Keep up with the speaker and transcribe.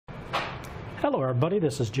Hello everybody,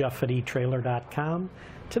 this is Jeff at etrailer.com.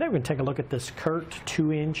 Today we're going to take a look at this CURT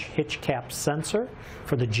 2-inch hitch cap sensor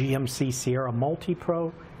for the GMC Sierra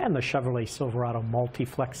MultiPro and the Chevrolet Silverado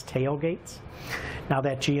Multi-Flex tailgates. Now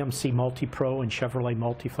that GMC MultiPro and Chevrolet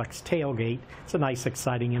Multi-Flex tailgate, it's a nice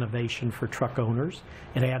exciting innovation for truck owners.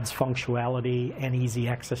 It adds functionality and easy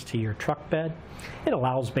access to your truck bed. It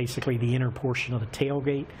allows basically the inner portion of the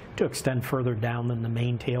tailgate to extend further down than the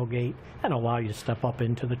main tailgate and allow you to step up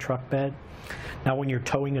into the truck bed. Now when you're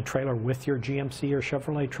towing a trailer with your GMC or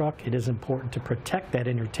Chevrolet truck, it is important to protect that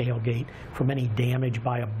inner tailgate from any damage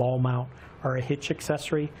by a ball mount or a hitch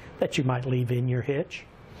accessory that you might leave in your hitch.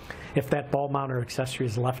 If that ball mount or accessory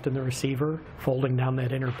is left in the receiver, folding down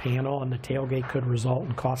that inner panel on the tailgate could result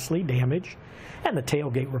in costly damage, and the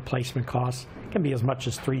tailgate replacement costs can be as much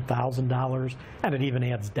as $3,000, and it even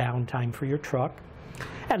adds downtime for your truck.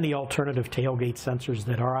 And the alternative tailgate sensors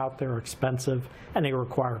that are out there are expensive, and they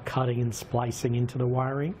require cutting and splicing into the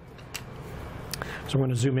wiring. So I'm going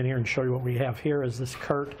to zoom in here and show you what we have here is this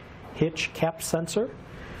CURT hitch cap sensor.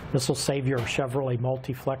 This will save your Chevrolet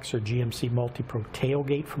Multi-Flex or GMC MultiPro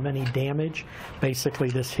tailgate from any damage. Basically,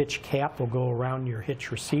 this hitch cap will go around your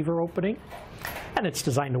hitch receiver opening, and it's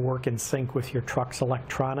designed to work in sync with your truck's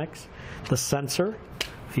electronics. The sensor,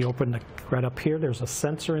 if you open the right up here, there's a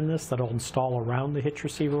sensor in this that will install around the hitch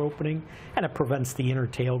receiver opening, and it prevents the inner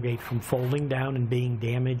tailgate from folding down and being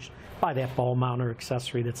damaged by that ball mount or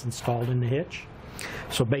accessory that's installed in the hitch.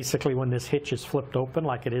 So basically when this hitch is flipped open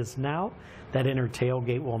like it is now, that inner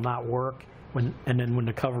tailgate will not work. And then when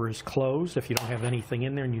the cover is closed, if you don't have anything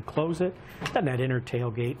in there and you close it, then that inner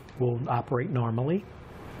tailgate will operate normally.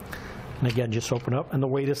 And again, just open up. And the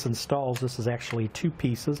way this installs, this is actually two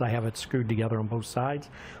pieces. I have it screwed together on both sides,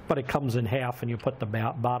 but it comes in half, and you put the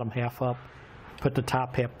bottom half up, put the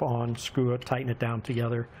top half on, screw it, tighten it down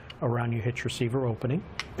together around your hitch receiver opening.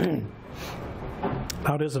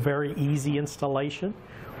 Now it is a very easy installation,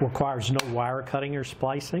 requires no wire cutting or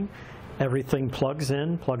splicing. Everything plugs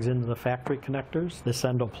into the factory connectors. This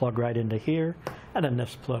end will plug right into here, and then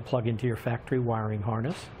this plug into your factory wiring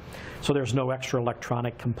harness. So there's no extra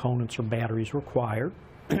electronic components or batteries required.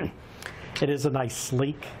 It is a nice,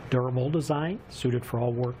 sleek, durable design, suited for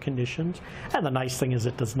all work conditions. And the nice thing is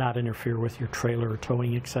it does not interfere with your trailer or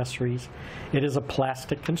towing accessories. It is a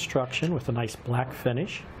plastic construction with a nice black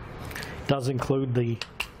finish. It does include the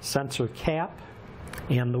sensor cap,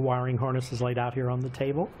 and the wiring harness is laid out here on the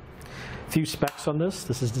table. A few specs on this.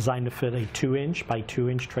 This is designed to fit a 2-inch by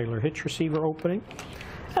 2-inch trailer hitch receiver opening.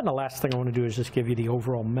 And the last thing I want to do is just give you the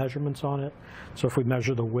overall measurements on it. So if we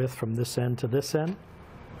measure the width from this end to this end,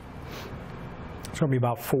 it's going to be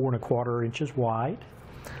about 4 1/4 inches wide.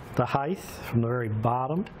 The height from the very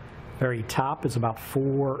bottom, very top, is about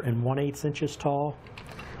 4 1/8 inches tall.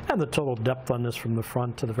 And the total depth on this from the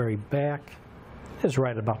front to the very back is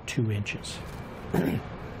right about 2 inches.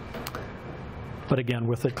 But again,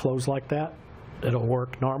 with it closed like that, it'll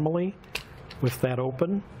work normally. With that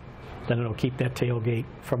open, then it'll keep that tailgate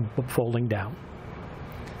from folding down.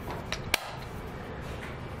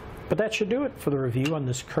 But that should do it for the review on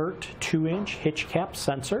this CURT 2-inch hitch cap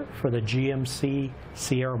sensor for the GMC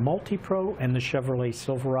Sierra MultiPro and the Chevrolet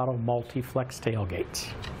Silverado Multi-Flex tailgates.